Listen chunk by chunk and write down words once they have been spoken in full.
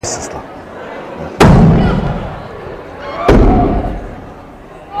nice and slow.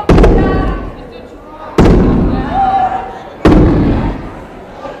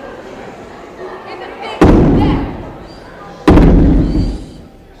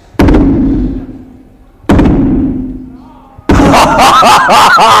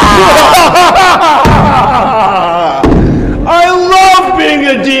 I love being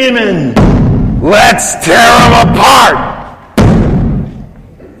a demon. Let's tear them apart.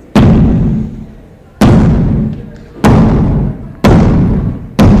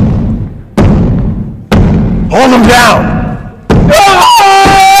 Hold them down.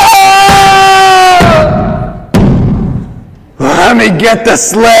 Let me get the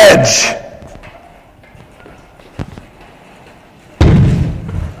sledge.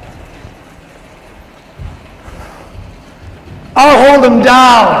 I'll hold them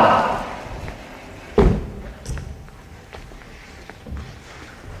down.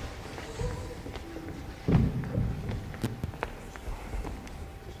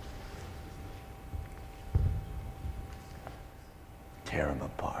 Tear them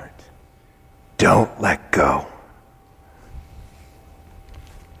apart. Don't let go.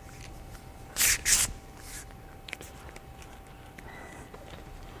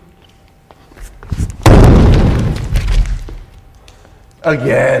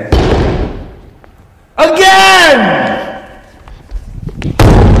 Again. Again!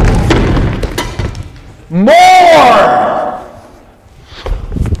 More!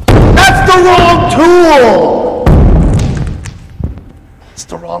 That's the wrong tool! It's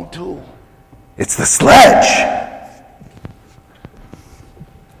the wrong tool. It's the sledge.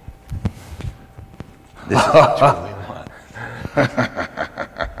 This is the tool we want.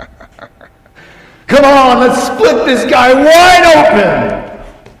 Come on, let's split this guy wide open!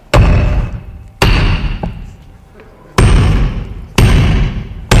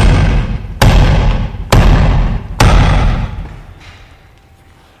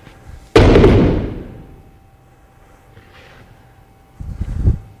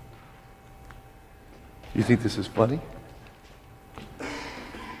 You think this is funny?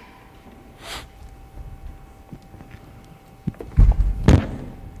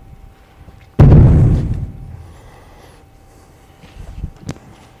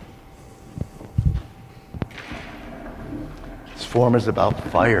 This form is about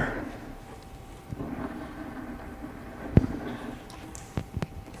fire.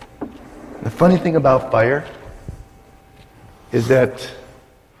 The funny thing about fire is that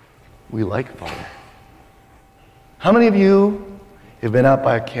we like fire. How many of you have been out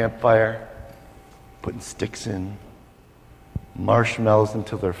by a campfire, putting sticks in, marshmallows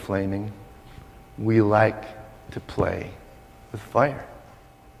until they're flaming? We like to play with fire.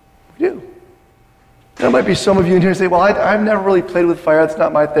 We do. There might be some of you in here who say, well, I've never really played with fire. That's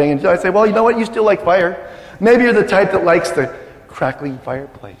not my thing. And I say, well, you know what? You still like fire. Maybe you're the type that likes the crackling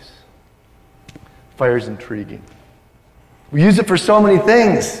fireplace. Fire's intriguing. We use it for so many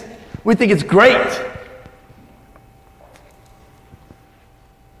things. We think it's great.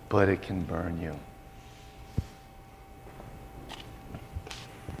 But it can burn you.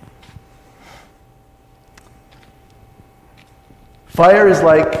 Fire is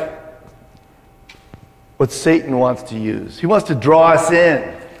like what Satan wants to use. He wants to draw us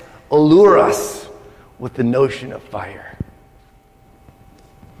in, allure us with the notion of fire.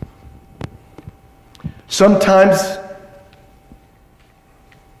 Sometimes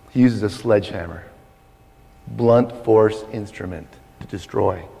he uses a sledgehammer, blunt force instrument to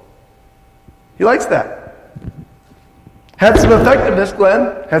destroy. He likes that. Had some effectiveness,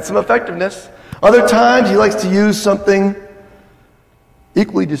 Glenn. Had some effectiveness. Other times he likes to use something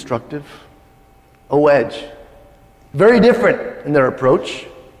equally destructive, a wedge. Very different in their approach,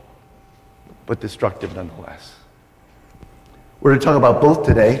 but destructive nonetheless. We're going to talk about both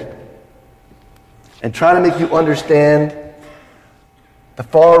today and try to make you understand the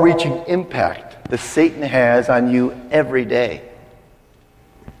far-reaching impact that Satan has on you every day.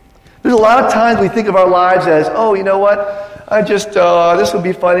 There's a lot of times we think of our lives as, oh, you know what? This would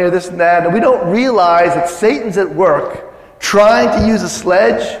be funny or this and that. And we don't realize that Satan's at work trying to use a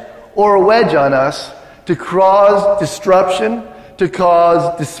sledge or a wedge on us to cause disruption, to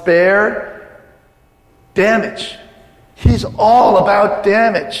cause despair, damage. He's all about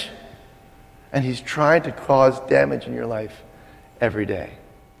damage. And he's trying to cause damage in your life every day.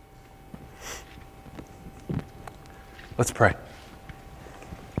 Let's pray.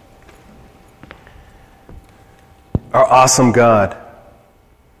 Our awesome God,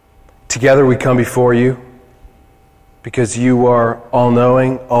 together we come before you because you are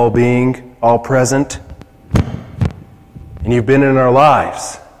all-knowing, all-being, all-present, and you've been in our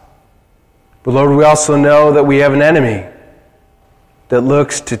lives But Lord, we also know that we have an enemy that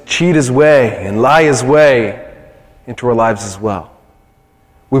looks to cheat his way and lie his way into our lives as well.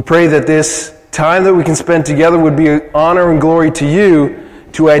 We pray that this time that we can spend together would be honor and glory to you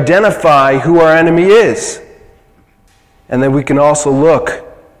to identify who our enemy is. And that we can also look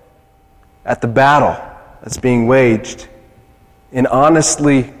at the battle that's being waged and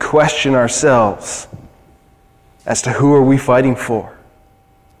honestly question ourselves as to who are we fighting for.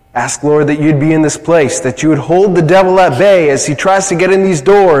 Ask, Lord, that you'd be in this place, that you would hold the devil at bay as he tries to get in these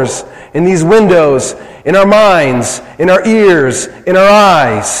doors, in these windows, in our minds, in our ears, in our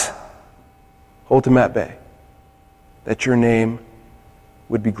eyes. Hold him at bay, that your name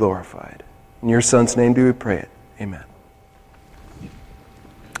would be glorified. In your Son's name do we pray it. Amen.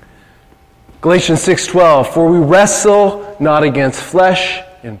 Galatians 6:12, for we wrestle not against flesh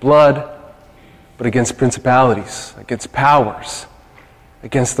and blood, but against principalities, against powers,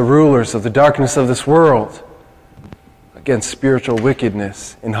 against the rulers of the darkness of this world, against spiritual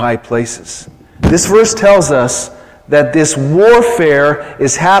wickedness in high places. This verse tells us that this warfare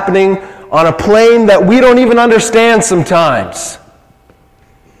is happening on a plane that we don't even understand sometimes.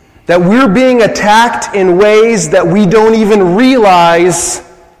 That we're being attacked in ways that we don't even realize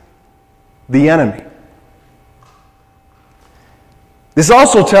the enemy. This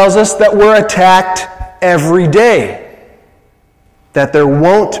also tells us that we're attacked every day. That there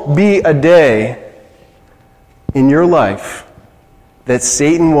won't be a day in your life that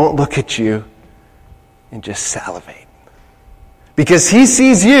Satan won't look at you and just salivate. Because he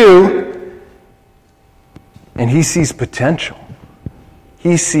sees you and he sees potential.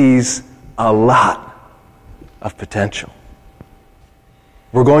 He sees a lot of potential.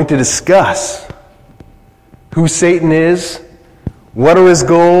 We're going to discuss who Satan is, what are his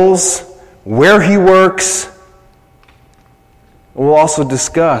goals, where he works. We'll also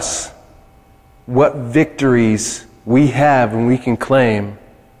discuss what victories we have and we can claim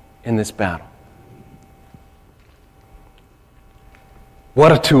in this battle.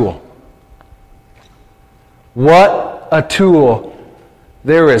 What a tool. What a tool.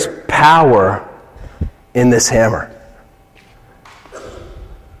 There is power in this hammer.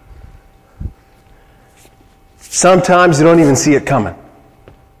 Sometimes you don't even see it coming.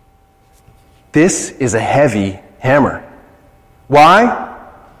 This is a heavy hammer. Why?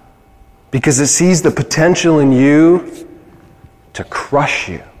 Because it sees the potential in you to crush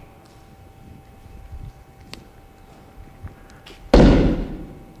you.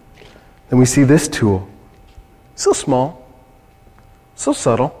 Then we see this tool. So small, so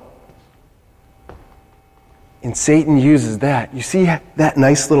subtle. And Satan uses that. You see that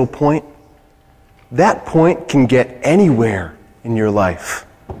nice little point? That point can get anywhere in your life.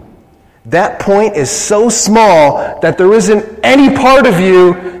 That point is so small that there isn't any part of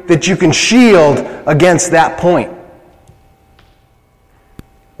you that you can shield against that point.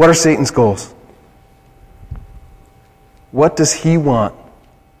 What are Satan's goals? What does he want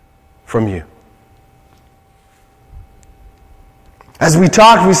from you? As we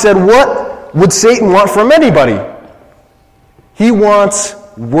talked, we said, what would Satan want from anybody? He wants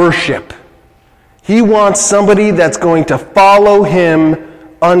worship. He wants somebody that's going to follow him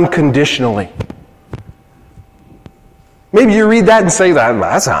unconditionally. Maybe you read that and say,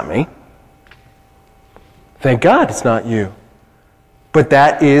 that's not me. Thank God it's not you. But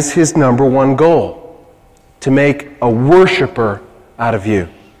that is his number one goal, to make a worshiper out of you.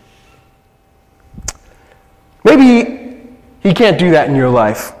 Maybe he can't do that in your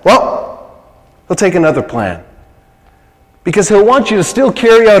life. Well, he'll take another plan. Because he'll want you to still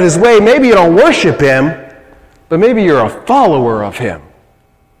carry out his way. Maybe you don't worship him, but maybe you're a follower of him.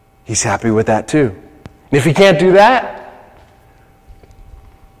 He's happy with that too. And if he can't do that,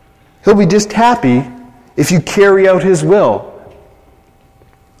 he'll be just happy if you carry out his will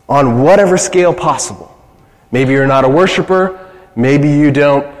on whatever scale possible. Maybe you're not a worshiper. Maybe you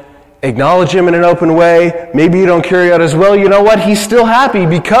don't acknowledge him in an open way. Maybe you don't carry out his will. You know what? He's still happy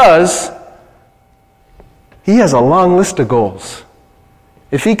because he has a long list of goals.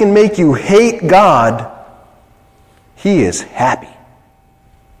 If he can make you hate God, he is happy.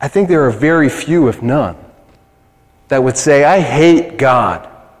 I think there are very few, if none, that would say, I hate God,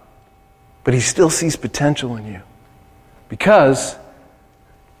 but he still sees potential in you. Because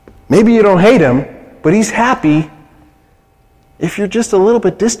maybe you don't hate him, but he's happy if you're just a little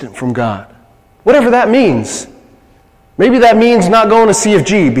bit distant from God. Whatever that means. Maybe that means not going to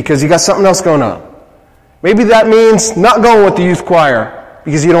CFG because you got something else going on. Maybe that means not going with the youth choir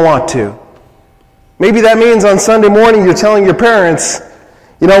because you don't want to. Maybe that means on Sunday morning you're telling your parents,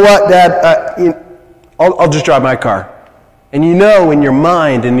 you know what, Dad, I'll just drive my car. And you know in your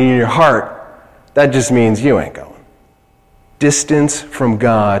mind and in your heart that just means you ain't going. Distance from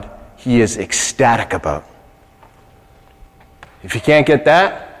God, he is ecstatic about. If you can't get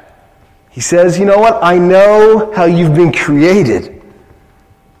that, he says, you know what? I know how you've been created.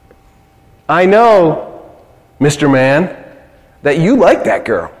 I know, Mr. Man, that you like that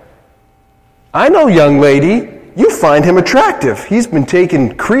girl. I know, young lady, you find him attractive. He's been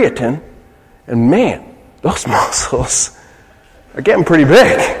taking creatine, and man, those muscles are getting pretty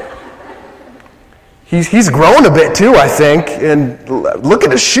big. He's grown a bit too, I think, and look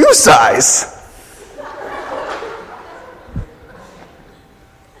at his shoe size.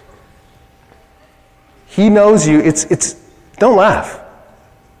 He knows you. Don't laugh.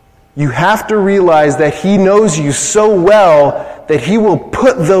 You have to realize that he knows you so well that he will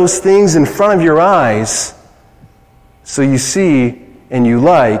put those things in front of your eyes so you see and you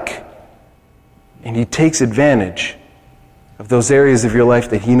like, and he takes advantage of those areas of your life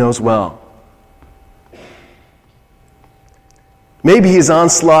that he knows well. Maybe his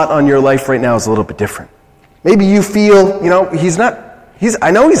onslaught on your life right now is a little bit different. Maybe you feel,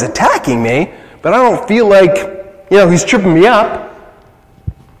 I know he's attacking me, but I don't feel like, he's tripping me up.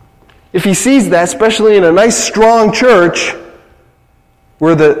 If he sees that, especially in a nice, strong church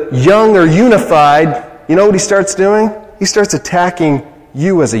where the young are unified, you know what he starts doing? He starts attacking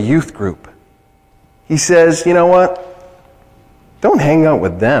you as a youth group. He says, you know what? Don't hang out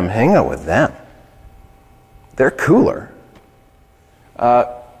with them. Hang out with them. They're cooler.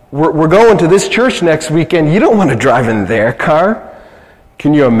 We're going to this church next weekend. You don't want to drive in their car.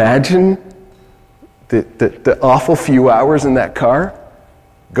 Can you imagine the awful few hours in that car?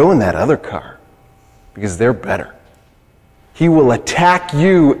 Go in that other car because they're better. He will attack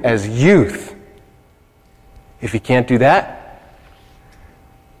you as youth. If he can't do that,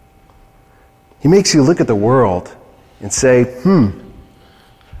 he makes you look at the world and say, that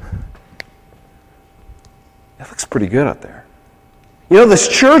looks pretty good out there. This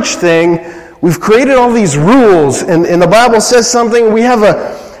church thing, we've created all these rules, and the Bible says something, we have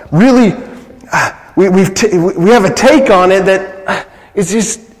a really, we have a take on it that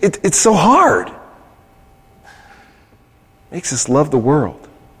it's so hard. Makes us love the world.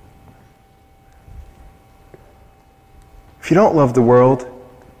 If you don't love the world,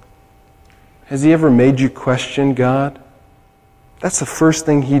 has he ever made you question God? That's the first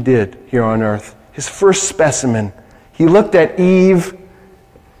thing he did here on earth. His first specimen. He looked at Eve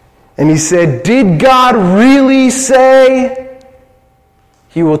and he said, did God really say?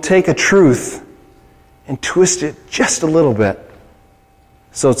 He will take a truth and twist it just a little bit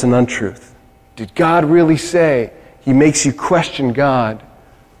so it's an untruth. Did God really say? He makes you question God.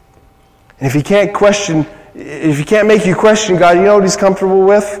 And if he can't make you question God, you know what he's comfortable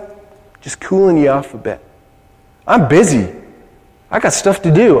with? Just cooling you off a bit. I'm busy. I got stuff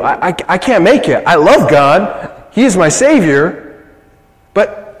to do. I can't make it. I love God. He is my Savior.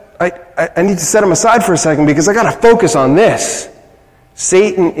 But I need to set him aside for a second because I got to focus on this.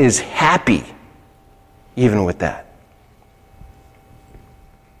 Satan is happy even with that.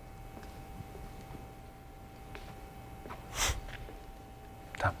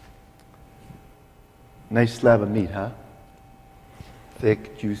 Nice slab of meat, huh?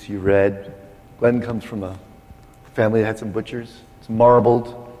 Thick, juicy, red. Glenn comes from a family that had some butchers. It's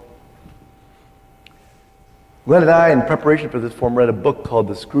marbled. Glenn and I, in preparation for this form, read a book called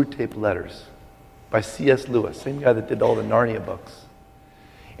The Screwtape Letters by C.S. Lewis, same guy that did all the Narnia books.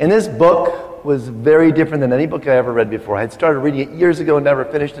 And this book was very different than any book I ever read before. I had started reading it years ago and never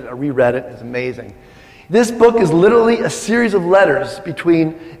finished it. I reread it. It's amazing. This book is literally a series of letters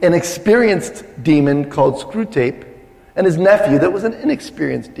between an experienced demon called Screwtape and his nephew that was an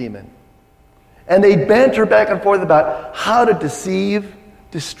inexperienced demon. And they banter back and forth about how to deceive,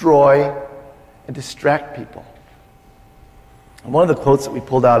 destroy, and distract people. And one of the quotes that we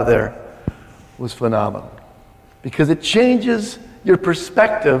pulled out of there was phenomenal because it changes your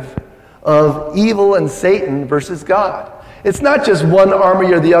perspective of evil and Satan versus God. It's not just one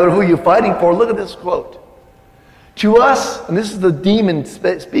army or the other. Who are you fighting for? Look at this quote. To us, and this is the demon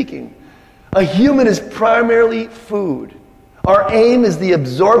speaking, a human is primarily food. Our aim is the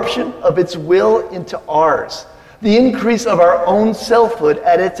absorption of its will into ours, the increase of our own selfhood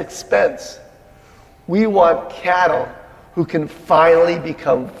at its expense. We want cattle who can finally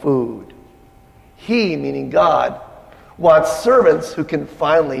become food. He, meaning God, wants servants who can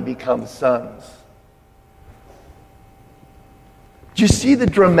finally become sons. Do you see the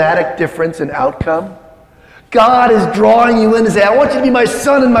dramatic difference in outcome? God is drawing you in and saying, I want you to be my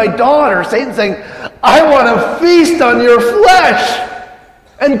son and my daughter. Satan's saying, I want to feast on your flesh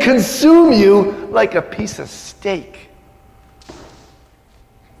and consume you like a piece of steak.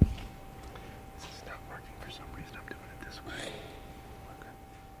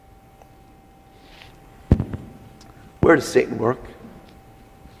 Where does Satan work?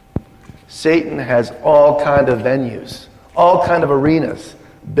 Satan has all kind of venues, all kind of arenas,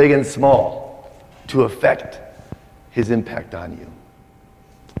 big and small, to affect his impact on you.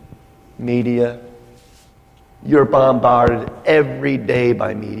 Media. You're bombarded every day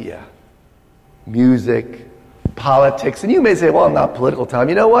by media. Music, politics. And you may say, well, I'm not political, Tom.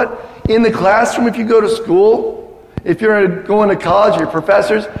 You know what? In the classroom, if you go to school, if you're going to college, your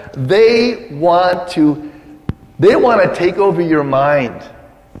professors, they want to take over your mind.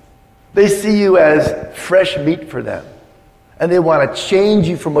 They see you as fresh meat for them. And they want to change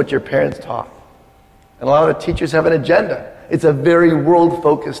you from what your parents taught. And a lot of the teachers have an agenda. It's a very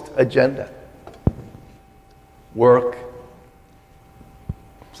world-focused agenda. Work.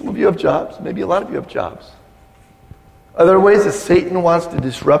 Some of you have jobs. Maybe a lot of you have jobs. Are there ways that Satan wants to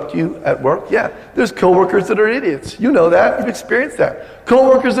disrupt you at work? Yeah. There's coworkers that are idiots. You know that. You've experienced that.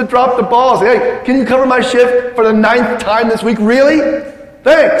 Coworkers that drop the ball. Say, hey, can you cover my shift for the 9th time this week? Really?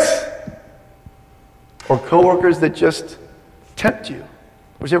 Thanks. Or coworkers that just tempt you.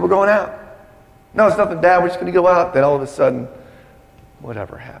 Or say, we're going out. No, it's nothing bad. We're just going to go out. Then all of a sudden,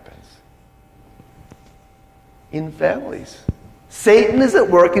 whatever happens. In families. Satan is at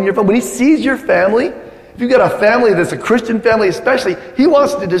work in your family. When he sees your family, if you've got a family that's a Christian family especially, he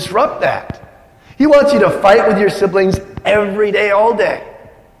wants to disrupt that. He wants you to fight with your siblings every day, all day.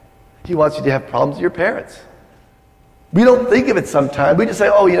 He wants you to have problems with your parents. We don't think of it sometimes. We just say,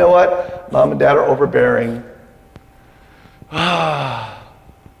 oh, you know what? Mom and dad are overbearing. I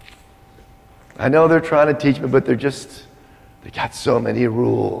know they're trying to teach me, but they got so many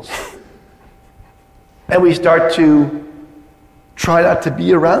rules. And we start to try not to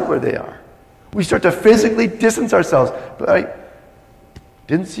be around where they are. We start to physically distance ourselves. But I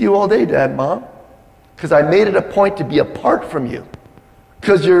didn't see you all day, Dad, Mom, because I made it a point to be apart from you.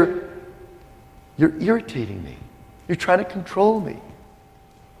 Because you're irritating me. You're trying to control me.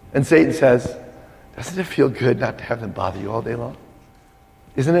 And Satan says, doesn't it feel good not to have them bother you all day long?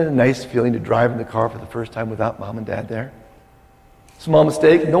 Isn't it a nice feeling to drive in the car for the first time without Mom and Dad there? Small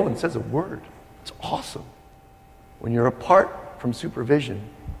mistake, no one says a word. It's awesome. When you're apart from supervision,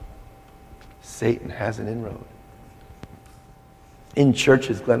 Satan has an inroad. In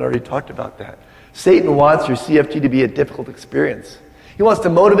churches, Glenn already talked about that. Satan wants your CFG to be a difficult experience. He wants to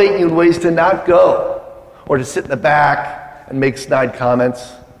motivate you in ways to not go, or to sit in the back and make snide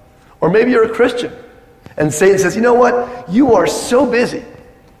comments. Or maybe you're a Christian, and Satan says, you know what? You are so busy.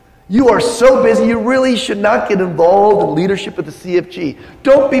 You are so busy, you really should not get involved in leadership of the CFG.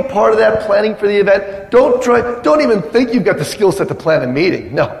 Don't be part of that planning for the event. Don't even think you've got the skill set to plan a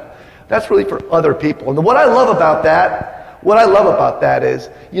meeting. No, that's really for other people. And what I love about that is,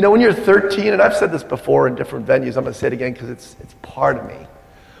 you know, when you're 13, and I've said this before in different venues, I'm going to say it again because it's part of me.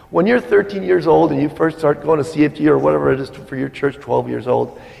 When you're 13 years old and you first start going to CFG or whatever it is for your church, 12 years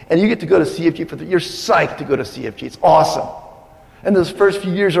old, and you get to go to CFG, you're psyched to go to CFG. It's awesome. And those first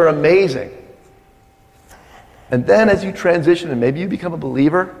few years are amazing. And then as you transition and maybe you become a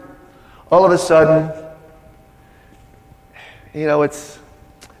believer, all of a sudden, you know, it's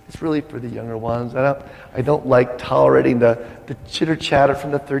really for the younger ones. I don't like tolerating the chitter-chatter from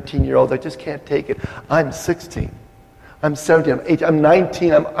the 13-year-olds. I just can't take it. I'm 16. I'm 17. I'm 18. I'm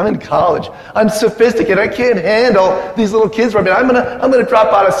 19. I'm in college. I'm sophisticated. I can't handle these little kids. I'm gonna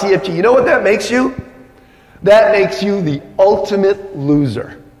drop out of CFG. You know what that makes you? That makes you the ultimate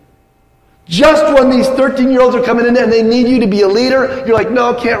loser. Just when these 13-year-olds are coming in and they need you to be a leader, you're like,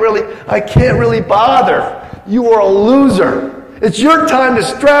 no, I can't really bother. You are a loser. It's your time to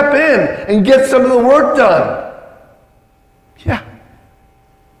strap in and get some of the work done. Yeah.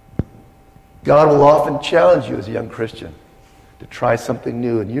 God will often challenge you as a young Christian to try something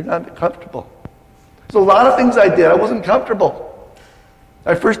new, and you're not comfortable. There's a lot of things I did. I wasn't comfortable.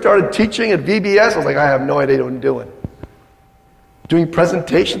 I first started teaching at VBS. I was like, I have no idea what I'm doing. Doing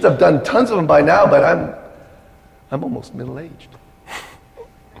presentations, I've done tons of them by now, but I'm almost middle-aged.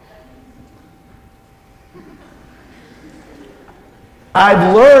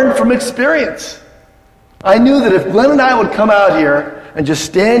 I've learned from experience. I knew that if Glenn and I would come out here and just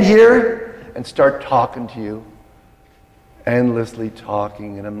stand here and start talking to you, endlessly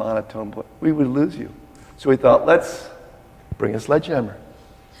talking in a monotone voice, we would lose you. So we thought, let's bring a sledgehammer.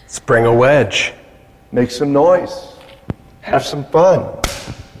 Let's bring a wedge. Make some noise. Have some fun.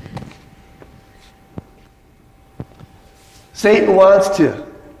 Satan wants to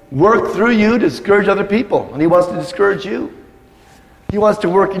work through you to discourage other people, and he wants to discourage you. He wants to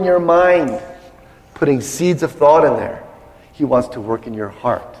work in your mind, putting seeds of thought in there. He wants to work in your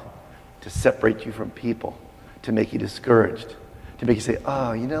heart to separate you from people, to make you discouraged, to make you say,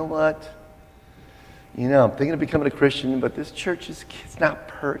 oh, you know what? I'm thinking of becoming a Christian, but this church it's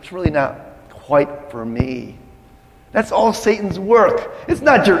really not quite for me. That's all Satan's work. It's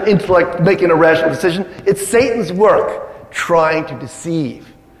not your intellect making a rational decision. It's Satan's work trying to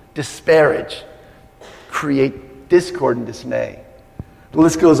deceive, disparage, create discord and dismay. The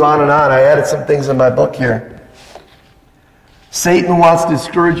list goes on and on. I added some things in my book here. Satan wants to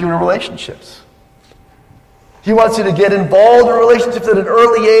discourage you in relationships. He wants you to get involved in relationships at an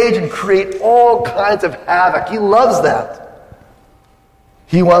early age and create all kinds of havoc. He loves that.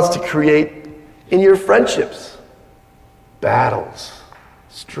 He wants to create in your friendships battles,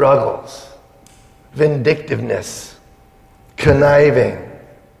 struggles, vindictiveness, conniving.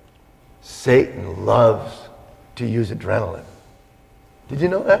 Satan loves to use adrenaline. Did you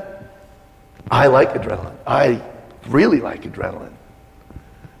know that? I like adrenaline. I really like adrenaline.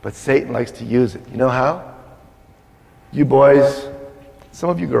 But Satan likes to use it. You know how? You boys, some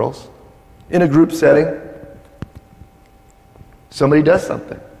of you girls, in a group setting, somebody does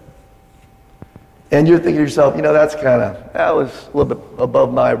something. And you're thinking to yourself, that was a little bit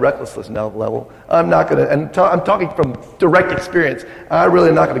above my recklessness level. I'm not going to, I'm talking from direct experience. I really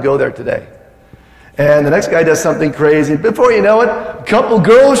am not going to go there today. And the next guy does something crazy. Before you know it, a couple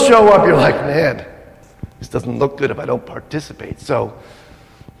girls show up. You're like, man, this doesn't look good if I don't participate. So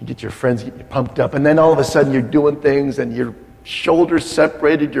you get your friends, get you pumped up. And then all of a sudden you're doing things and your shoulders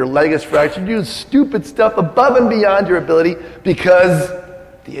separated, your leg is fractured. You're doing stupid stuff above and beyond your ability because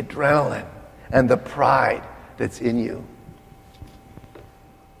the adrenaline and the pride that's in you.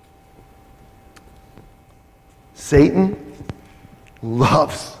 Satan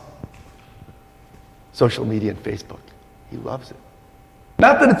loves social media and Facebook. He loves it.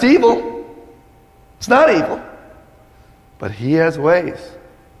 Not that it's evil. It's not evil. But he has ways.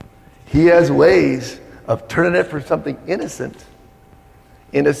 He has ways of turning it from something innocent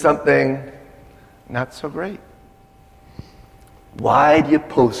into something not so great. Why do you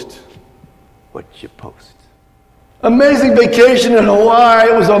post what you post? Amazing vacation in Hawaii.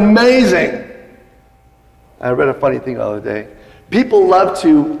 It was amazing. I read a funny thing the other day. People love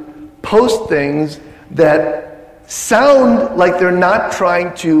to post things that sound like they're not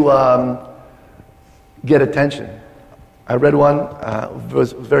trying to get attention. I read one, it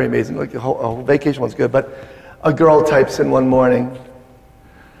was very amazing. Like the whole vacation one's good, but a girl types in one morning,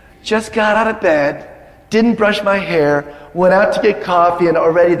 just got out of bed, didn't brush my hair, went out to get coffee, and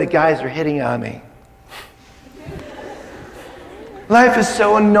already the guys are hitting on me. Life is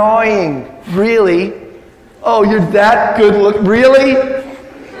so annoying. Really? Oh, you're that good looking? Really?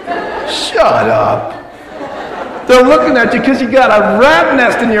 Shut up. They're looking at you because you got a rat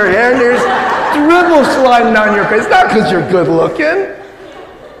nest in your hair and there's dribble sliding down your face. Not because you're good looking.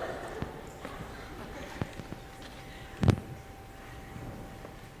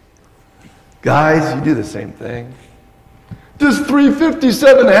 Guys, you do the same thing. This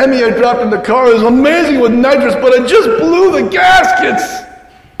 357 Hemi I dropped in the car is amazing with nitrous, but I just blew the gaskets.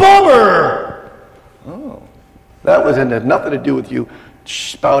 Bummer. Oh, that had nothing to do with you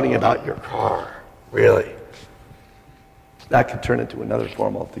spouting about your car. Really. That could turn into another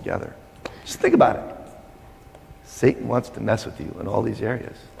form altogether. Just think about it. Satan wants to mess with you in all these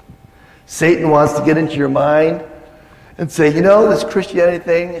areas. Satan wants to get into your mind and say, this Christianity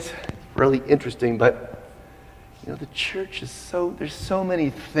thing is really interesting, but the church is there's so many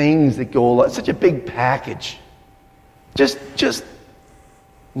things that go along. It's such a big package. Just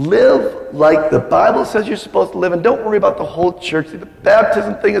live like the Bible says you're supposed to live, and don't worry about the whole church. The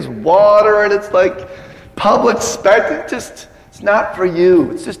baptism thing is water, and it's like public spectacle. It's not for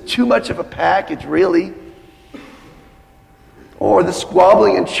you. It's just too much of a package, really. Or the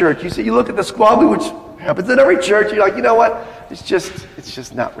squabbling in church. You look at the squabbling, which happens in every church. You're like, you know what? It's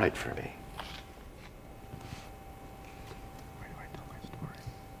just not right for me. Where do I tell my story?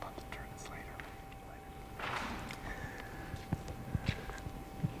 I'm about to turn this later.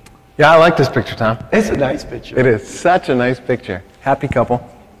 Yeah, I like this picture, Tom. It's a nice picture. It is such a nice picture. Happy couple.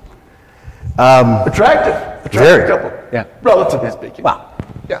 Attractive Very. couple. Yeah. Relatively speaking. Wow.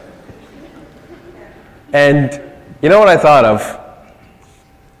 Yeah. And you know what I thought of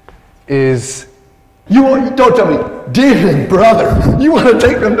is... Don't tell me, demon brother, you want to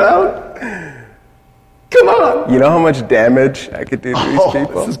take them down? Come on. You know how much damage I could do to these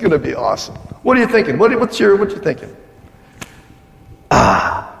people? This is going to be awesome. What are you thinking? What you thinking?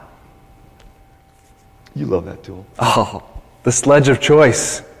 You love that tool. Oh, the sledge of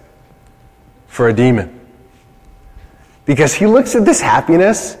choice for a demon. Because he looks at this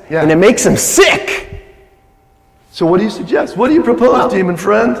happiness and it makes him sick. So what do you suggest? What do you propose, demon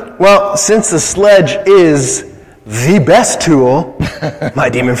friend? Well, since the sledge is the best tool, my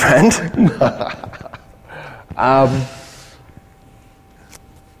demon friend,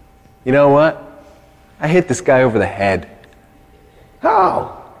 You know what? I hit this guy over the head.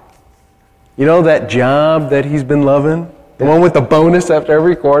 How? You know that job that he's been loving? The one with the bonus after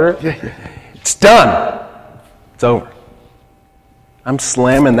every quarter? Yeah. It's done. It's over. I'm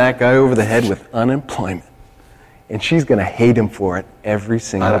slamming that guy over the head with unemployment. And she's going to hate him for it every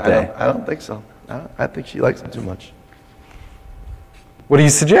single day. I don't think so. I think she likes him too much. What do you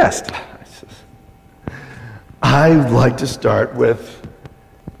suggest? I'd like to start with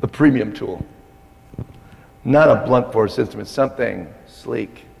the premium tool. Not a blunt force instrument, something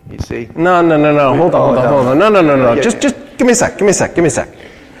sleek, you see? No. Hold on. No. Yeah, Just give me a sec.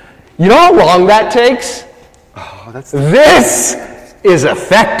 You know how long that takes? This is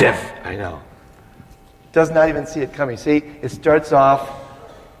effective. I know. Does not even see it coming. See, it starts off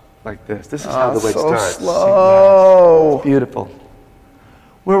like this. This is how the way it starts. Slow. It's beautiful.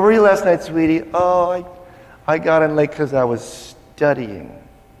 Where were you last night, sweetie? Oh, I got in late because I was studying.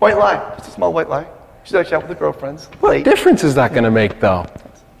 White lie. Just a small white lie. She's actually out with her girlfriends. What difference is that going to make, though?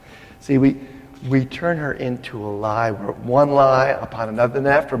 See, we turn her into a lie. We're one lie upon another. And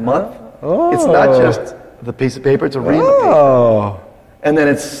after a month, it's not just the piece of paper, it's a ream of paper. And then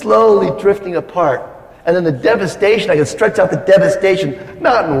it's slowly drifting apart. And then the devastation, I can stretch out the devastation,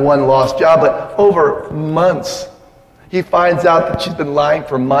 not in one lost job, but over months. He finds out that she's been lying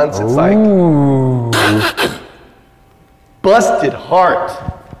for months. It's like, busted heart.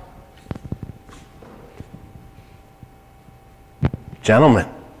 Gentlemen.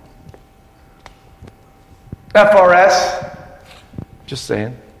 FRS. Just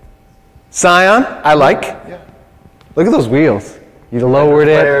saying. Scion, I like. Yeah. Look at those wheels. You lowered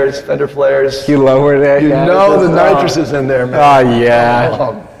it. Fender flares. You lowered it. You know the nitrous is in there, man. Oh,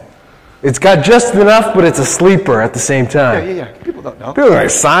 yeah. It's got just enough, but it's a sleeper at the same time. Yeah. People don't know. People are like,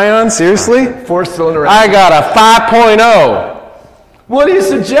 Scion, seriously? 4-cylinder. I got a 5.0. What do you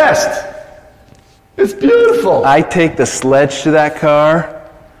suggest? It's beautiful. I take the sledge to that car.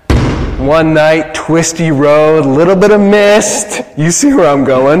 One night, twisty road, little bit of mist. You see where I'm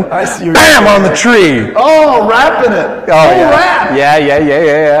going. I see where Bam, on the tree. Oh, wrapping it. Oh, yeah. Wrap.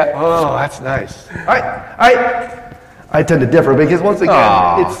 Yeah. Oh, that's nice. I tend to differ because once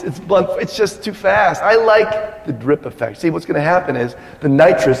again, it's blunt. It's just too fast. I like the drip effect. See, what's going to happen is the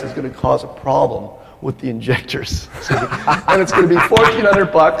nitrous is going to cause a problem with the injectors. See? And it's going to be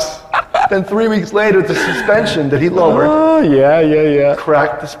 $1,400. Then 3 weeks later, the suspension that he lowered. Oh, yeah.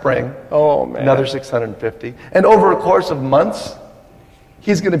 Cracked the spring. Oh, man. Another $650. And over a course of months,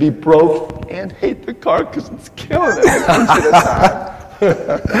 he's going to be broke and hate the car because it's killing him.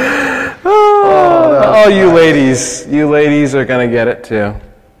 You ladies are going to get it too.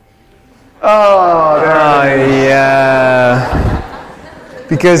 Oh, yeah.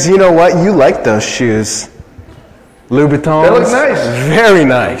 Because you know what? You like those shoes. Louboutins. They look nice. Very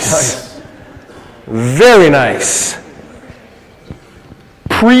nice. Very nice.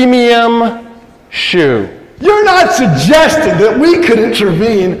 Premium shoe. You're not suggesting that we could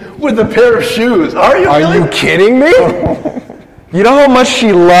intervene with a pair of shoes, are you? Are you kidding me? You know how much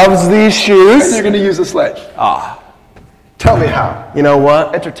she loves these shoes? You're going to use a sledge. Tell me how. You know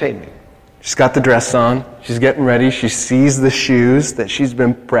what? Entertain me. She's got the dress on. She's getting ready. She sees the shoes that she's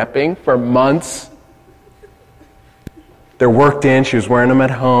been prepping for months. They're worked in. She was wearing them at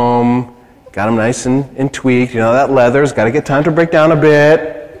home. Got them nice and tweaked. You know, that leather's got to get time to break down a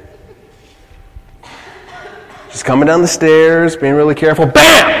bit. She's coming down the stairs, being really careful.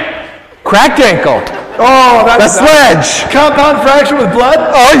 Bam! Cracked ankle. Oh, that's sledge. Compound fracture with blood?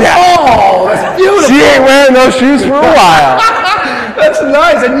 Oh, yeah. Oh, that's beautiful. She ain't wearing those shoes for a while. That's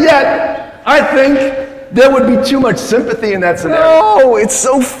nice, and yet, I think there would be too much sympathy in that scenario. No, it's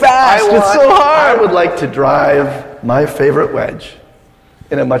so fast. It's so hard. I would like to drive my favorite wedge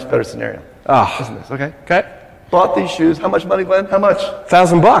in a much better scenario. Isn't this, okay? Okay. Bought these shoes. How much money, Glenn? How much?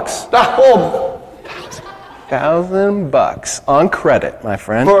 $1,000. Oh, $1,000 on credit, my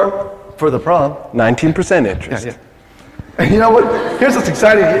friend. for the prom. 19% interest. Yeah. And you know what? Here's what's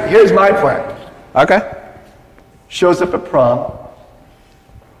exciting. Here's my plan. Okay. Shows up at prom.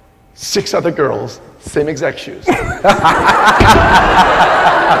 6 other girls, same exact shoes. That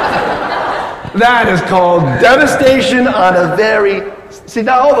is called devastation on a very... See,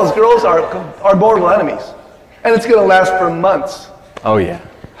 now all those girls are mortal enemies. And it's going to last for months. Oh, yeah.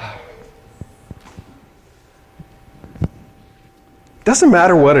 Doesn't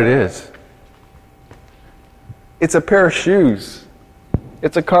matter what it is. It's a pair of shoes.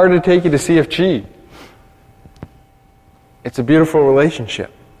 It's a car to take you to CFG. It's a beautiful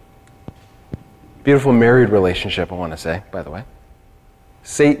relationship. Beautiful married relationship, I want to say, by the way.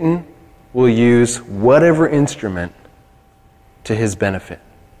 Satan will use whatever instrument to his benefit.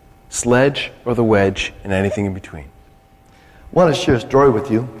 Sledge or the wedge and anything in between. I want to share a story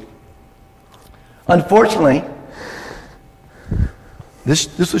with you. Unfortunately,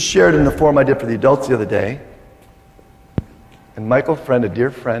 this was shared in the forum I did for the adults the other day. And Michael Friend, a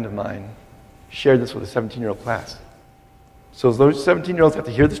dear friend of mine, shared this with a 17-year-old class. So those 17-year-olds have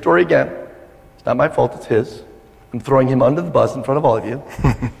to hear the story again. It's not my fault, it's his. I'm throwing him under the bus in front of all of you.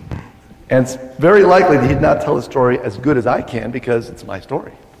 And it's very likely that he'd not tell the story as good as I can because it's my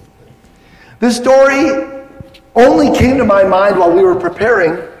story. This story only came to my mind while we were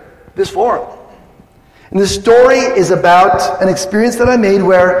preparing this forum. And this story is about an experience that I made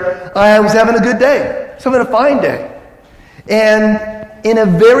where I was having a good day. I was having a fine day. And in a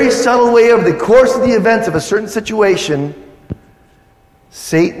very subtle way over the course of the events of a certain situation,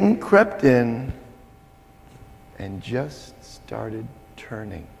 Satan crept in and just started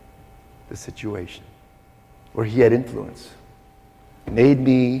turning the situation where he had influence. Made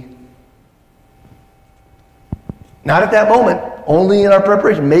me, not at that moment, only in our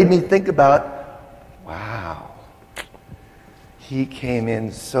preparation, made me think about, wow, he came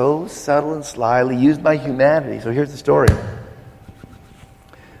in so subtle and slyly, used my humanity. So here's the story.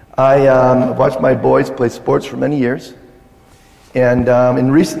 I watched my boys play sports for many years. And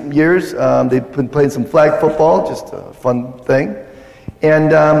in recent years, they've been playing some flag football, just a fun thing.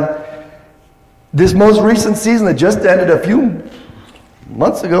 And this most recent season that just ended a few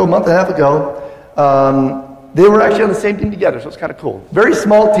months ago, a month and a half ago, they were actually on the same team together, so it's kind of cool. Very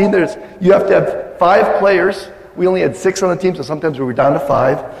small team. You have to have 5 players. We only had 6 on the team, so sometimes we were down to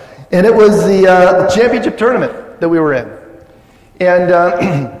 5. And it was the championship tournament that we were in.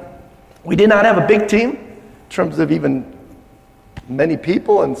 And we did not have a big team in terms of even many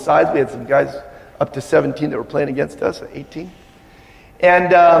people and size. We had some guys up to 17 that were playing against us, 18.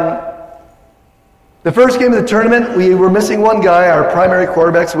 And the first game of the tournament, we were missing one guy, our primary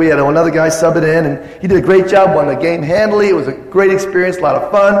quarterback, so we had another guy sub it in, and he did a great job, won the game handily. It was a great experience, a lot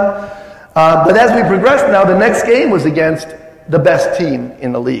of fun. But as we progressed now, the next game was against the best team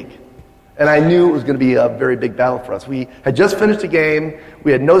in the league. And I knew it was going to be a very big battle for us. We had just finished a game,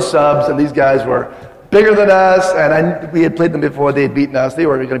 we had no subs, and these guys were bigger than us, and we had played them before, they had beaten us. They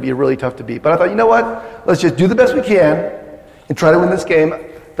were going to be really tough to beat. But I thought, you know what? Let's just do the best we can and try to win this game.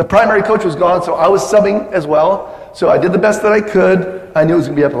 The primary coach was gone, so I was subbing as well. So I did the best that I could. I knew it was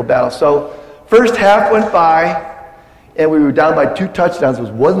going to be an uphill battle. So first half went by, and we were down by 2 touchdowns.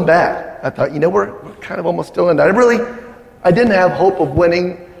 It wasn't bad. I thought, we're kind of almost still in that. I didn't have hope of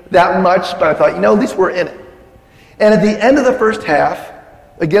winning that much, but I thought, at least we're in it. And at the end of the first half,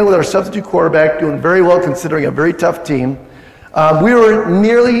 again with our substitute quarterback doing very well considering a very tough team, we were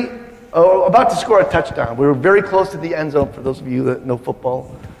nearly about to score a touchdown. We were very close to the end zone, for those of you that know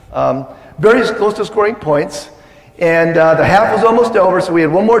football. Very close to scoring points. And the half was almost over, so we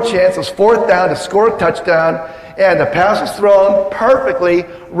had one more chance. It was 4th down to score a touchdown. And the pass was thrown perfectly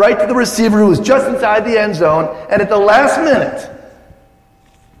right to the receiver who was just inside the end zone. And at the last minute,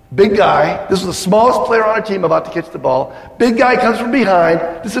 big guy, this was the smallest player on our team about to catch the ball. Big guy comes from behind.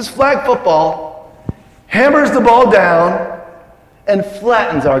 This is flag football. Hammers the ball down and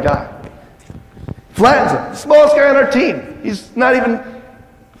flattens our guy. Flattens him. The smallest guy on our team. He's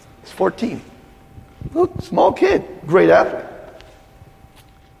 14. Look, small kid. Great athlete.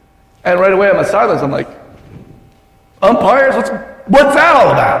 And right away on my sidelines, I'm like, umpires, what's that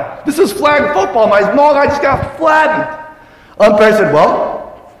all about? This is flag football. My small guy just got flattened. Umpire said,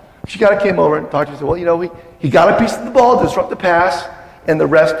 well, she kind of came over and talked to me. Said, well, he got a piece of the ball to disrupt the pass, and the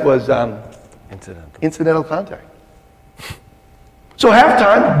rest was incidental contact. So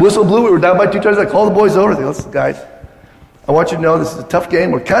halftime, whistle blew. We were down by 2 touchdowns. I called the boys over. I said, listen, guys, I want you to know this is a tough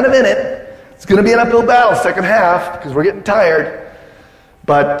game. We're kind of in it. It's going to be an uphill battle second half because we're getting tired.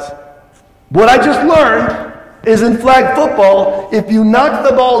 But what I just learned is in flag football, if you knock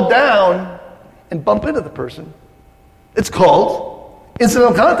the ball down and bump into the person, it's called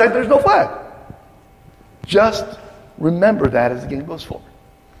incidental contact. There's no flag. Just remember that as the game goes forward.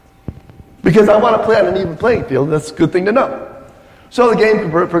 Because I want to play on an even playing field. That's a good thing to know. So the game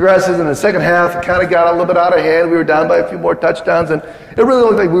progresses. In the second half, it kind of got a little bit out of hand. We were down by a few more touchdowns, and it really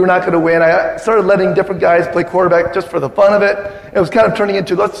looked like we were not going to win. I started letting different guys play quarterback just for the fun of it. It was kind of turning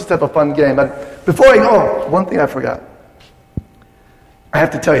into, let's just have a fun game. But before I go, one thing I forgot. I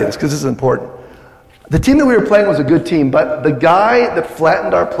have to tell you this because this is important. The team that we were playing was a good team, but the guy that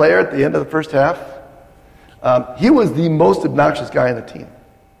flattened our player at the end of the first half, he was the most obnoxious guy on the team.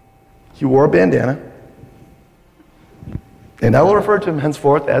 He wore a bandana. And I will refer to him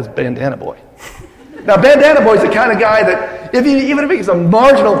henceforth as Bandana Boy. Now, Bandana Boy is the kind of guy that, even if he gets a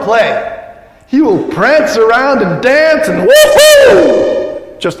marginal play, he will prance around and dance and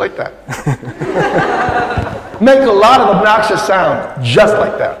woohoo! Just like that. Make a lot of obnoxious sound, just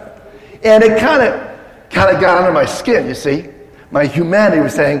like that. And it kind of got under my skin, you see. My humanity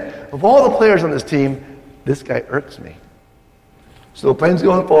was saying, of all the players on this team, this guy irks me. So the plane's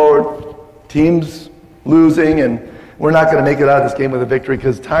going forward, team's losing, and we're not going to make it out of this game with a victory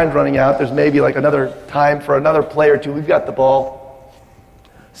because time's running out. There's maybe like another time for another play or two. We've got the ball.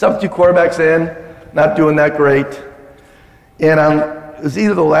 Substitute quarterback's in, not doing that great. And it was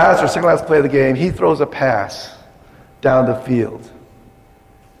either the last or second last play of the game. He throws a pass down the field.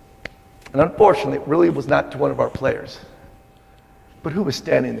 And unfortunately, it really was not to one of our players. But who was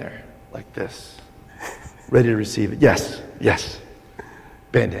standing there like this, ready to receive it? Yes.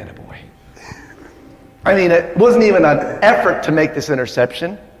 Bandana Boy. I mean, it wasn't even an effort to make this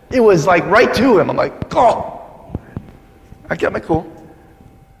interception. It was like right to him. I'm like, oh! I kept my cool.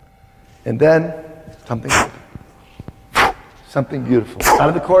 And then something beautiful. Out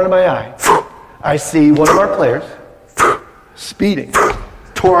of the corner of my eye, I see one of our players speeding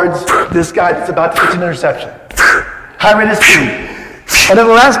towards this guy that's about to catch an interception. High rate of speed. And at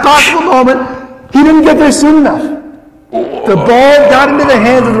the last possible moment, he didn't get there soon enough. The ball got into the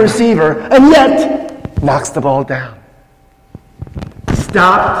hands of the receiver, and yet knocks the ball down.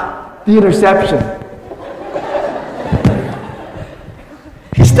 Stopped the interception.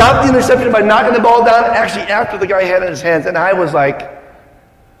 He stopped the interception by knocking the ball down, actually after the guy had it in his hands, and I was like,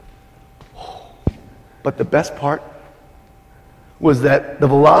 oh. But the best part was that the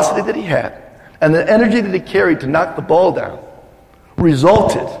velocity that he had and the energy that he carried to knock the ball down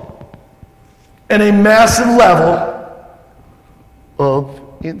resulted in a massive level of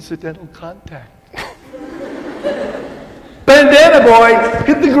incidental contact. Bandana Boy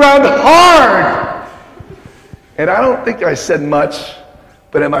hit the ground hard. And I don't think I said much,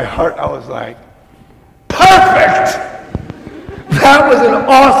 but in my heart I was like, perfect! That was an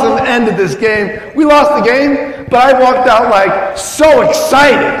awesome end to this game. We lost the game, but I walked out like so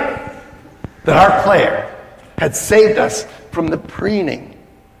excited that our player had saved us from the preening,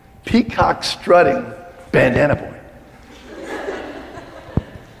 peacock-strutting Bandana Boy.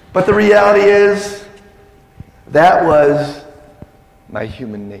 But the reality is, that was my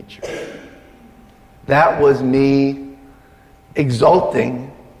human nature. That was me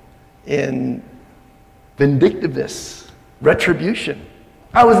exulting in vindictiveness, retribution.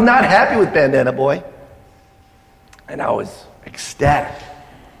 I was not happy with Bandana Boy, and I was ecstatic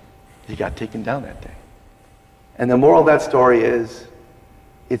he got taken down that day. And the moral of that story is,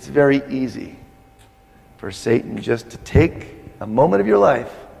 it's very easy for Satan just to take a moment of your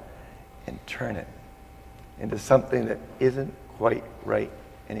life and turn it into something that isn't quite right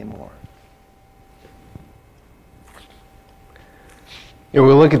anymore. You know,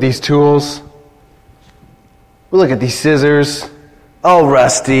 we look at these tools, we look at these scissors, all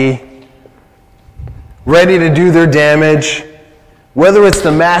rusty, ready to do their damage, whether it's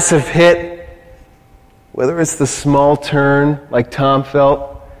the massive hit, whether it's the small turn like Tom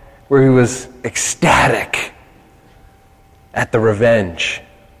felt, where he was ecstatic at the revenge.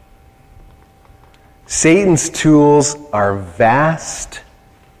 Satan's tools are vast.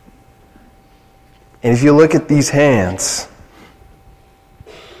 And if you look at these hands,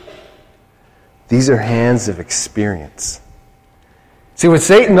 these are hands of experience. See, what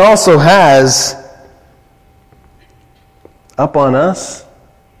Satan also has up on us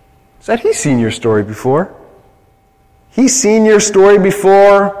is that he's seen your story before. He's seen your story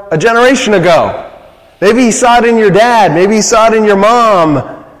before a generation ago. Maybe he saw it in your dad. Maybe he saw it in your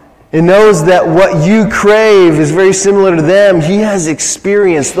mom. And knows that what you crave is very similar to them. He has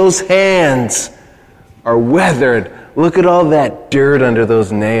experience. Those hands are weathered. Look at all that dirt under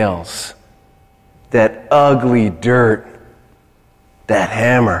those nails. That ugly dirt. That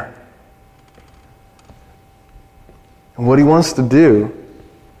hammer. And what he wants to do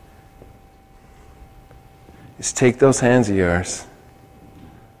is take those hands of yours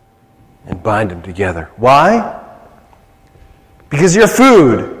and bind them together. Why? Because you're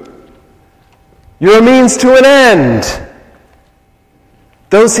food. You're a means to an end.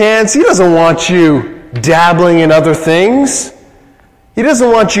 Those hands, he doesn't want you dabbling in other things. He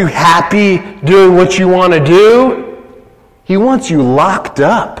doesn't want you happy doing what you want to do. He wants you locked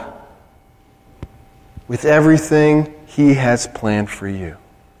up with everything he has planned for you.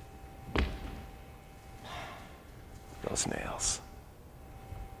 Those nails.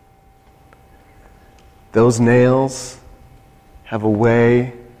 Those nails have a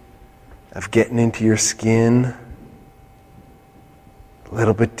way of getting into your skin a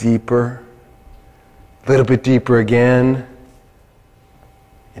little bit deeper again,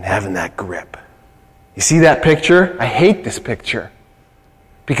 and having that grip. You see that picture? I hate this picture.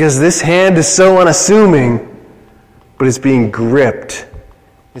 Because this hand is so unassuming, but it's being gripped.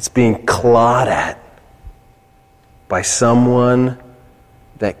 It's being clawed at by someone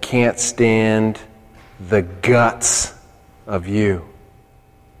that can't stand the guts of you.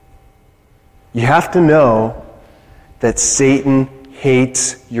 You have to know that Satan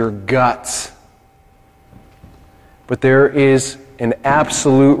hates your guts. But there is an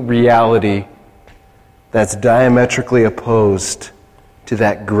absolute reality that's diametrically opposed to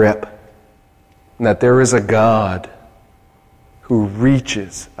that grip. And that there is a God who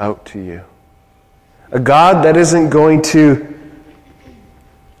reaches out to you. A God that isn't going to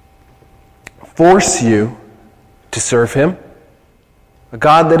force you to serve Him. A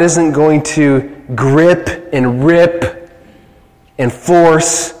God that isn't going to grip and rip and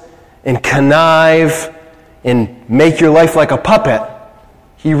force and connive and make your life like a puppet.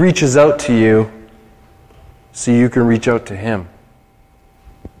 He reaches out to you so you can reach out to Him.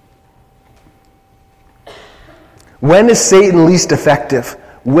 When is Satan least effective?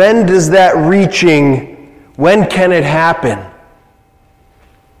 When does that reaching, when can it happen?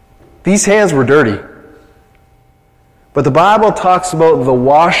 These hands were dirty. But the Bible talks about the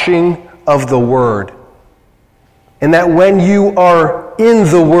washing of the Word. And that when you are in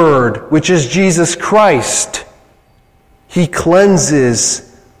the Word, which is Jesus Christ, He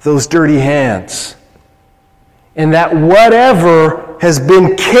cleanses those dirty hands. And that whatever has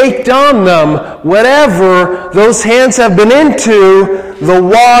been caked on them, whatever those hands have been into, the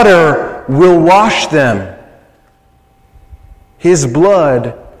water will wash them. His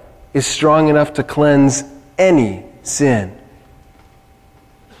blood is strong enough to cleanse any sin.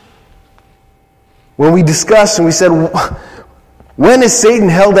 When we discussed and we said, when is Satan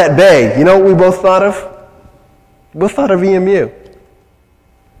held at bay? You know what we both thought of? We both thought of EMU.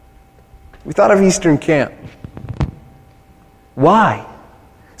 We thought of Eastern Camp. Why?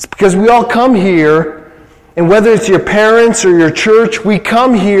 It's because we all come here, and whether it's your parents or your church, we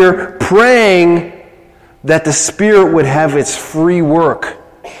come here praying that the Spirit would have its free work.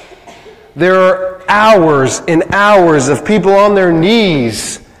 There are hours and hours of people on their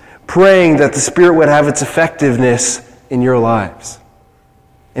knees praying that the Spirit would have its effectiveness in your lives.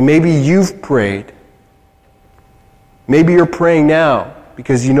 And maybe you've prayed. Maybe you're praying now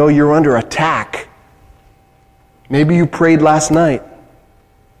because you know you're under attack. Maybe you prayed last night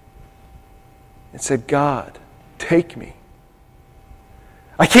and said, God, take me.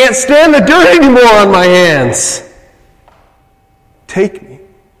 I can't stand the dirt anymore on my hands. Take me.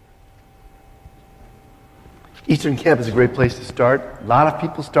 Eastern Camp is a great place to start. A lot of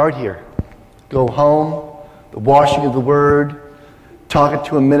people start here. Go home, the washing of the Word, talking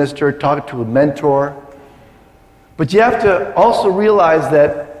to a minister, talking to a mentor. But you have to also realize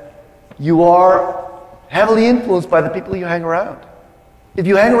that you are heavily influenced by the people you hang around. If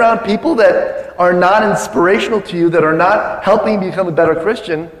you hang around people that are not inspirational to you, that are not helping you become a better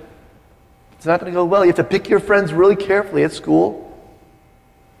Christian, it's not going to go well. You have to pick your friends really carefully at school.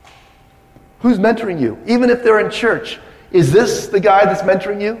 Who's mentoring you? Even if they're in church, is this the guy that's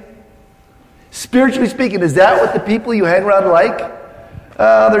mentoring you? Spiritually speaking, is that what the people you hang around like?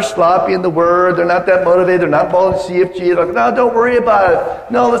 They're sloppy in the Word. They're not that motivated. They're not involved in CFG. They're like, no, don't worry about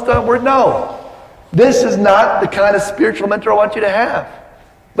it. No, let's not worry. No. This is not the kind of spiritual mentor I want you to have.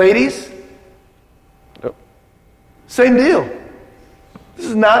 Ladies? Nope. Same deal. This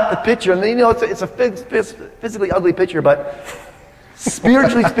is not the picture. And you know, it's a physically ugly picture, but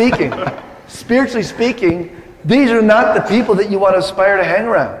spiritually speaking, these are not the people that you want to aspire to hang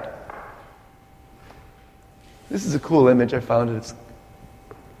around. This is a cool image I found. It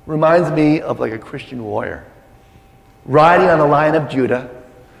reminds me of like a Christian warrior riding on the Lion of Judah,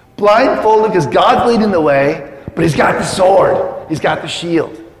 blindfolded because God's leading the way, but he's got the sword. He's got the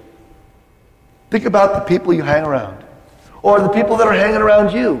shield. Think about the people you hang around, or the people that are hanging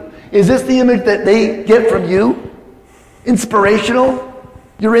around you. Is this the image that they get from you? Inspirational?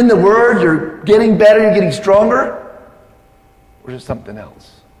 You're in the Word, you're getting better, you're getting stronger? Or is it something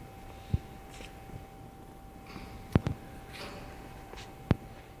else?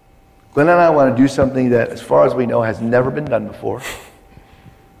 Glenn and I want to do something that, as far as we know, has never been done before.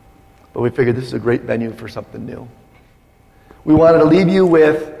 But we figured this is a great venue for something new. We wanted to leave you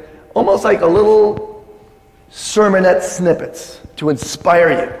with almost like a little sermonette snippets to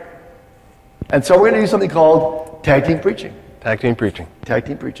inspire you. And so we're going to do something called tag team preaching. Tag team preaching. Tag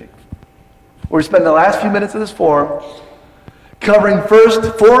team preaching. We're spending the last few minutes of this forum covering first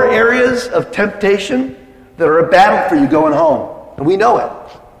 4 areas of temptation that are a battle for you going home. And we know it.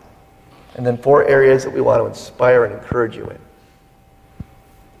 And then 4 areas that we want to inspire and encourage you in.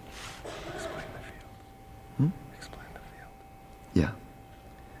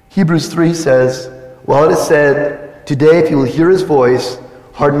 Hebrews 3 says, "While it is said, 'Today if you will hear his voice,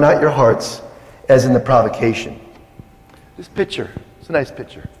 harden not your hearts as in the provocation.'" This picture, it's a nice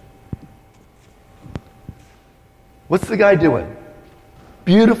picture. What's the guy doing?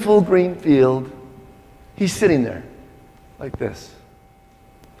 Beautiful green field. He's sitting there like this.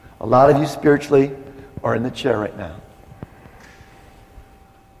 A lot of you spiritually are in the chair right now.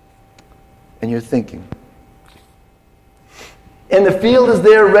 And you're thinking. And the field is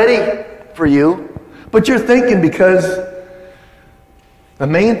there ready for you, but you're thinking because the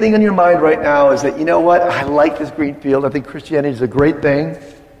main thing in your mind right now is that, you know what, I like this green field. I think Christianity is a great thing.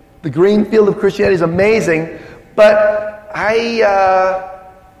 The green field of Christianity is amazing, but I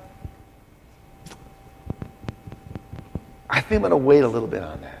think I'm going to wait a little bit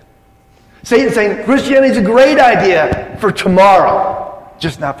on that. Satan's saying Christianity is a great idea for tomorrow,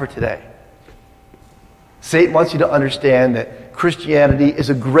 just not for today. Satan wants you to understand that Christianity is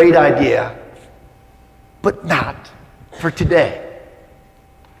a great idea, but not for today.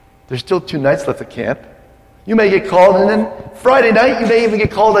 There's still 2 nights left at camp. You may get called, and then Friday night you may even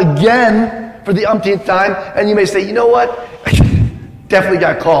get called again for the umpteenth time, and you may say, you know what? I definitely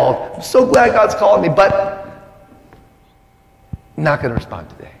got called. I'm so glad God's calling me, but I'm not going to respond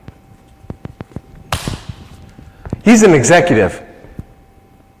today. He's an executive.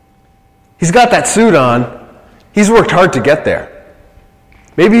 He's got that suit on. He's worked hard to get there.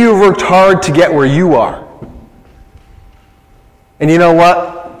 Maybe you've worked hard to get where you are. And you know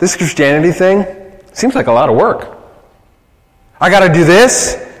what? This Christianity thing seems like a lot of work. I got to do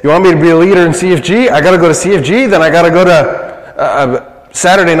this. You want me to be a leader in CFG? I got to go to CFG. Then I got to go to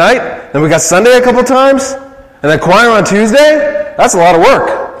Saturday night. Then we got Sunday a couple times. And then choir on Tuesday. That's a lot of work.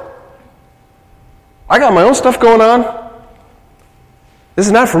 I got my own stuff going on. This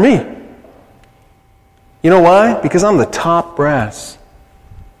is not for me. You know why? Because I'm the top brass.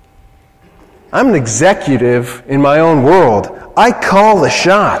 I'm an executive in my own world. I call the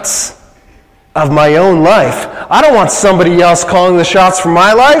shots of my own life. I don't want somebody else calling the shots for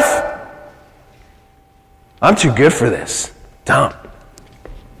my life. I'm too good for this. Dumb.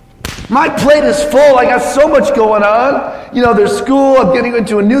 My plate is full. I got so much going on. You know, there's school. I'm getting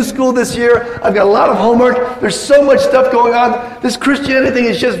into a new school this year. I've got a lot of homework. There's so much stuff going on. This Christianity thing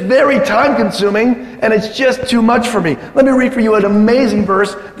is just very time-consuming, and it's just too much for me. Let me read for you an amazing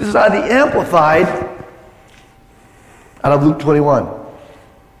verse. This is out of the Amplified, out of Luke 21.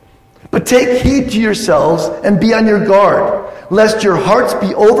 "But take heed to yourselves and be on your guard, lest your hearts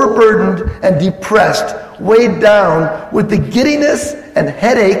be overburdened and depressed, weighed down with the giddiness and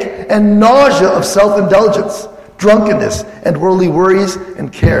headache and nausea of self-indulgence, drunkenness and worldly worries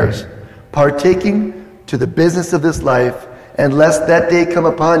and cares, partaking to the business of this life, and lest that day come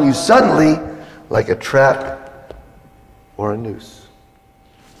upon you suddenly like a trap or a noose."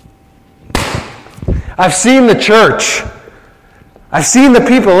 I've seen the church. I've seen the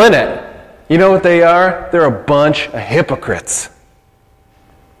people in it. You know what they are? They're a bunch of hypocrites.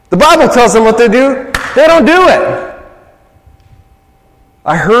 The Bible tells them what they do. They don't do it.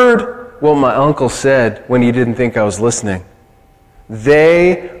 I heard what my uncle said when he didn't think I was listening.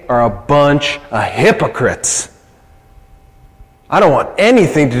 They are a bunch of hypocrites. I don't want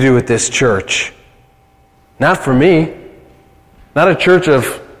anything to do with this church. Not for me. Not a church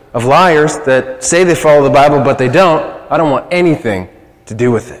of liars that say they follow the Bible, but they don't. I don't want anything to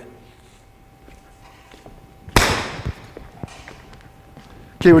do with it.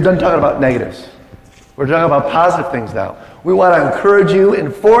 Okay, we're done talking about negatives. We're talking about positive things now. We want to encourage you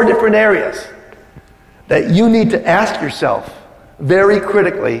in 4 different areas that you need to ask yourself very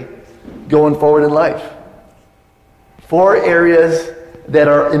critically going forward in life. 4 areas that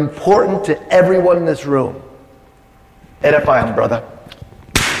are important to everyone in this room. Edify them, brother.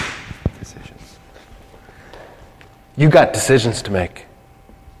 Decisions. You got decisions to make.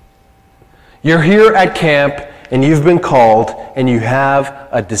 You're here at camp and you've been called and you have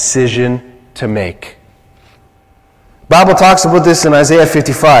a decision to make. Bible talks about this in Isaiah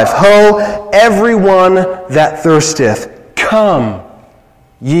 55. "Ho, everyone that thirsteth, come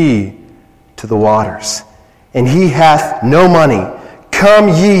ye to the waters. And he hath no money. Come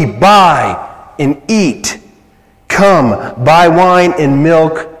ye, buy and eat. Come, buy wine and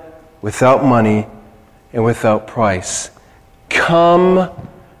milk without money and without price." Come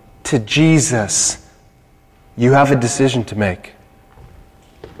to Jesus. You have a decision to make.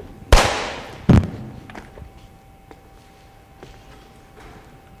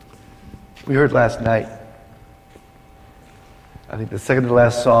 We heard last night, I think the second to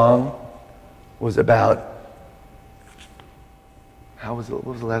last song was about, what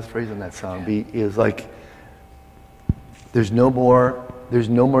was the last phrase in that song? It was like, there's no more there's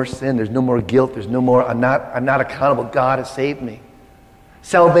no more sin, there's no more guilt, there's no more, I'm not accountable, God has saved me.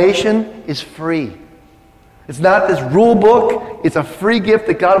 Salvation is free. It's not this rule book, it's a free gift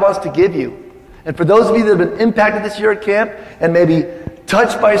that God wants to give you. And for those of you that have been impacted this year at camp and maybe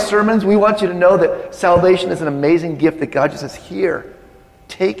touched by sermons, we want you to know that salvation is an amazing gift that God just says, here,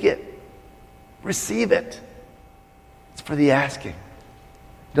 take it, receive it. It's for the asking.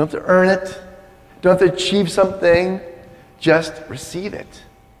 You don't have to earn it. You don't have to achieve something. Just receive it.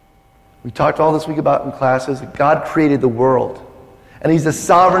 We talked all this week about in classes that God created the world. And He's the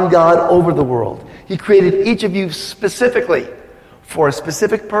sovereign God over the world. He created each of you specifically for a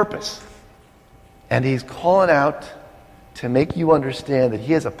specific purpose. And He's calling out to make you understand that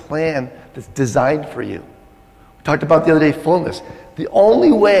He has a plan that's designed for you. We talked about the other day fullness. The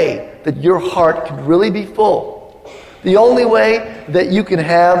only way that your heart can really be full, the only way that you can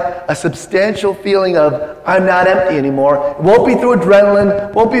have a substantial feeling of, I'm not empty anymore, it won't be through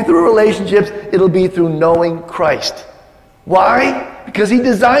adrenaline, won't be through relationships, it'll be through knowing Christ. Why? Because He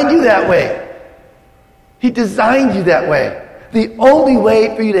designed you that way. He designed you that way. The only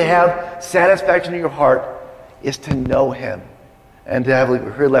way for you to have satisfaction in your heart is to know Him. And to have, like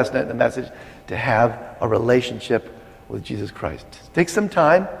we heard last night in the message, to have a relationship with Jesus Christ. Take some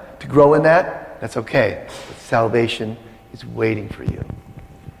time to grow in that. That's okay. But salvation is waiting for you.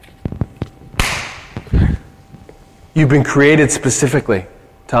 You've been created specifically.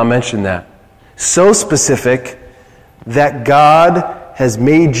 Tom mentioned that. So specific that God has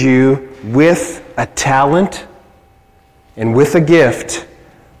made you with a talent and with a gift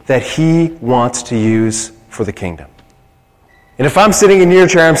that He wants to use for the kingdom. And if I'm sitting in your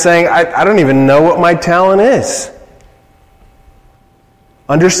chair, I'm saying, I don't even know what my talent is.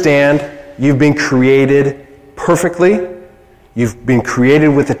 Understand, you've been created perfectly. You've been created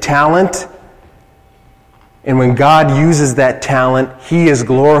with a talent. And when God uses that talent, He is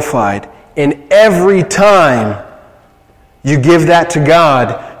glorified. And every time you give that to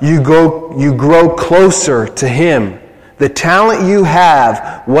God, you grow closer to Him. The talent you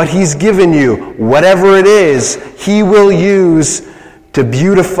have, what He's given you, whatever it is, He will use to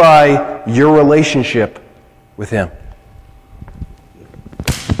beautify your relationship with Him.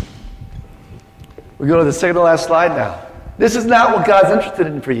 We go to the second to last slide now. This is not what God's interested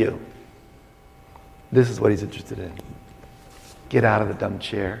in for you. This is what He's interested in. Get out of the dumb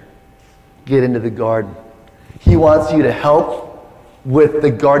chair. Get into the garden. He wants you to help with the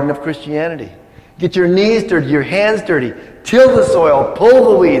garden of Christianity. Get your knees dirty, your hands dirty. Till the soil,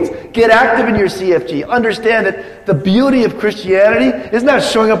 pull the weeds. Get active in your CFG. Understand that the beauty of Christianity is not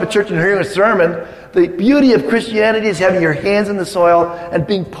showing up at church and hearing a sermon. The beauty of Christianity is having your hands in the soil and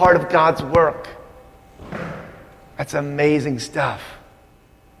being part of God's work. That's amazing stuff.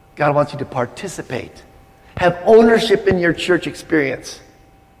 God wants you to participate. Have ownership in your church experience.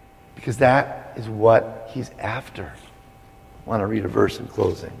 Because that is what He's after. I want to read a verse in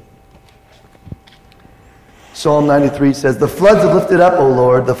closing. Psalm 93 says, the floods have lifted up, O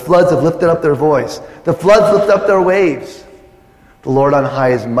Lord. The floods have lifted up their voice. The floods lift up their waves. The Lord on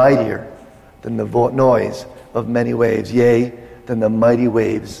high is mightier than the noise of many waves, yea, than the mighty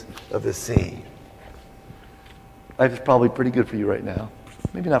waves of the sea. Life is probably pretty good for you right now.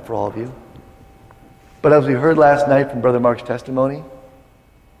 Maybe not for all of you. But as we heard last night from Brother Mark's testimony,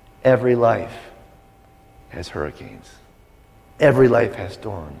 every life has hurricanes. Every life has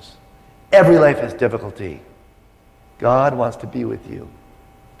storms. Every life has difficulty. God wants to be with you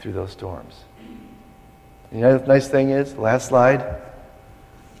through those storms. And you know the nice thing is, the last slide,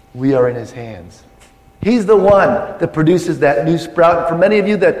 we are in His hands. He's the one that produces that new sprout. And for many of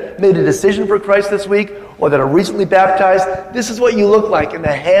you that made a decision for Christ this week or that are recently baptized, this is what you look like in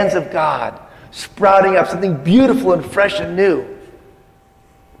the hands of God, sprouting up something beautiful and fresh and new.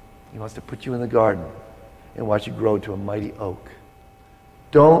 He wants to put you in the garden and watch you grow to a mighty oak.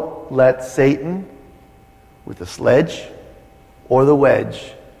 Don't let Satan, with the sledge or the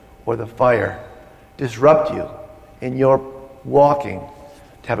wedge or the fire, disrupt you in your walking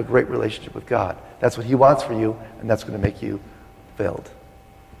to have a great relationship with God. That's what He wants for you, and that's going to make you filled.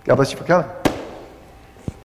 God bless you for coming.